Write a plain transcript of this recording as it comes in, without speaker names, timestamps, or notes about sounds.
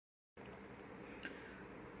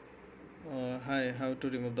Hi, how to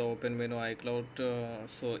remove the open menu iCloud.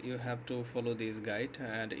 So you have to follow this guide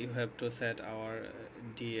and you have to set our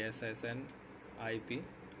DSSN IP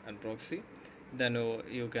and proxy. Then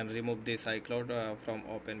you can remove this iCloud from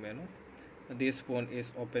open menu. This phone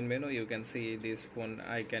is open menu. You can see this phone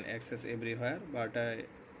I can access everywhere, but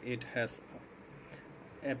it has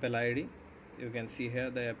Apple ID. You can see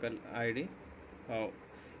here the Apple ID. Uh,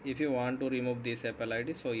 if you want to remove this Apple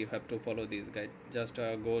ID, so you have to follow this guide. Just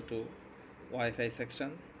go to Wi-Fi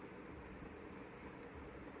section,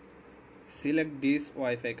 select this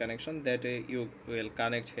Wi-Fi connection that you will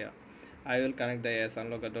connect here. I will connect the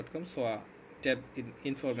asunlogger.com, so tap in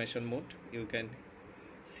information mode. You can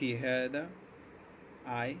see here the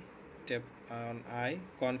I, tap on I,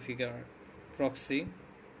 configure proxy,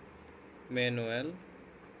 manual,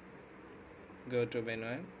 go to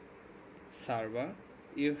manual, server.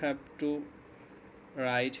 You have to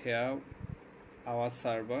write here our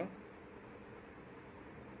server.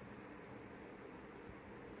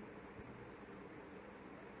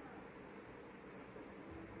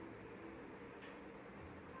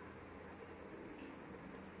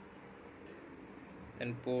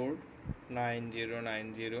 Then port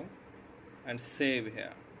 9090 and save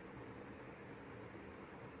here.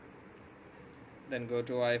 Then go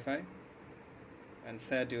to Wi-Fi and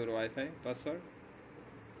set your Wi-Fi password.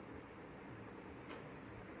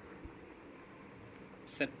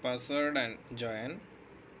 Set password and join.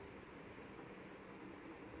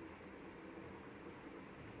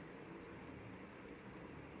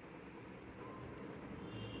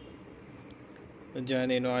 Join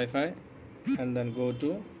in Wi-Fi and then go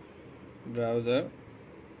to browser.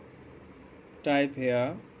 Type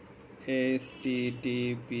here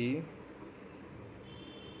http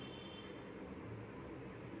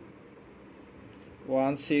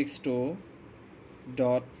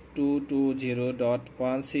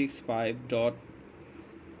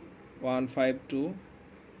 .162.220.165.152.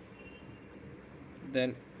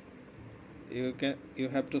 Then you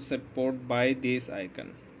have to set port by this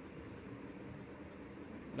icon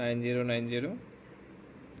 9090.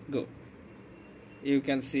 Go. You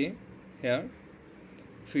can see here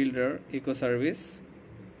filter eco service.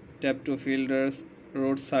 Tap to filters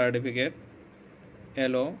root certificate.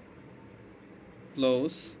 Allow,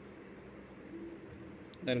 close.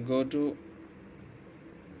 Then go to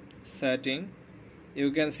setting.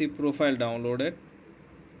 You can see profile downloaded.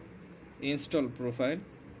 Install profile.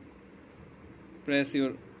 Press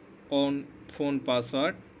your own phone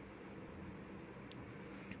password.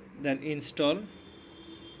 Then install.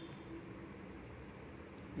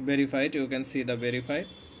 Verified. You can see the verified.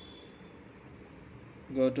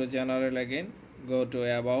 Go to general again. Go to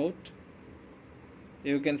about.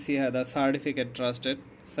 You can see here the certificate trusted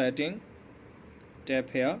setting.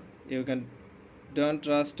 Tap here. You can don't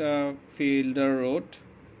trust filter root.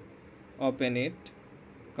 Open it.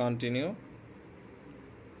 Continue.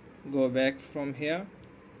 Go back from here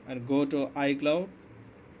and go to iCloud.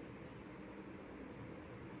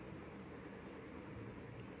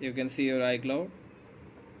 You can see your iCloud.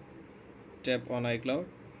 Tap on iCloud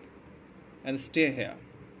and stay here.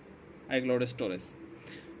 iCloud storage.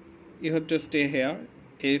 You have to stay here.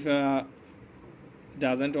 If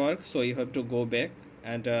doesn't work, so you have to go back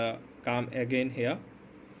and come again here.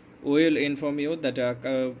 We will inform you that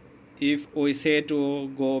if we say to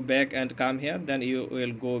go back and come here, then you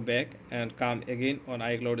will go back and come again on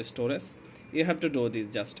iCloud storage. You have to do this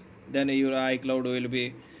just. Then your iCloud will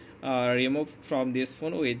be removed from this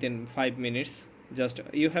phone within 5 minutes. Just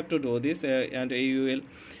you have to do this and you will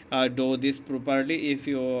do this properly. If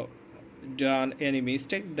you done any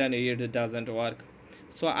mistake, then it doesn't work.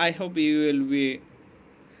 So I hope you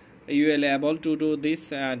will able to do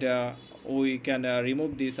this, and we can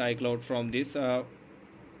remove this iCloud from this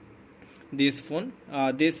phone.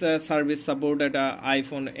 This service supported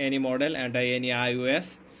iPhone any model and any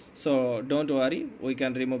iOS, so don't worry, we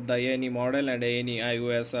can remove the any model and any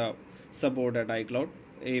iOS supported iCloud.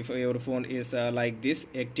 If your phone is like this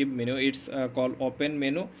active menu, it's called open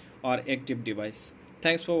menu or active device.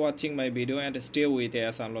 Thanks for watching my video and stay with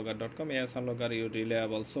asunlogger.com. asunlogger, your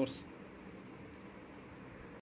reliable source.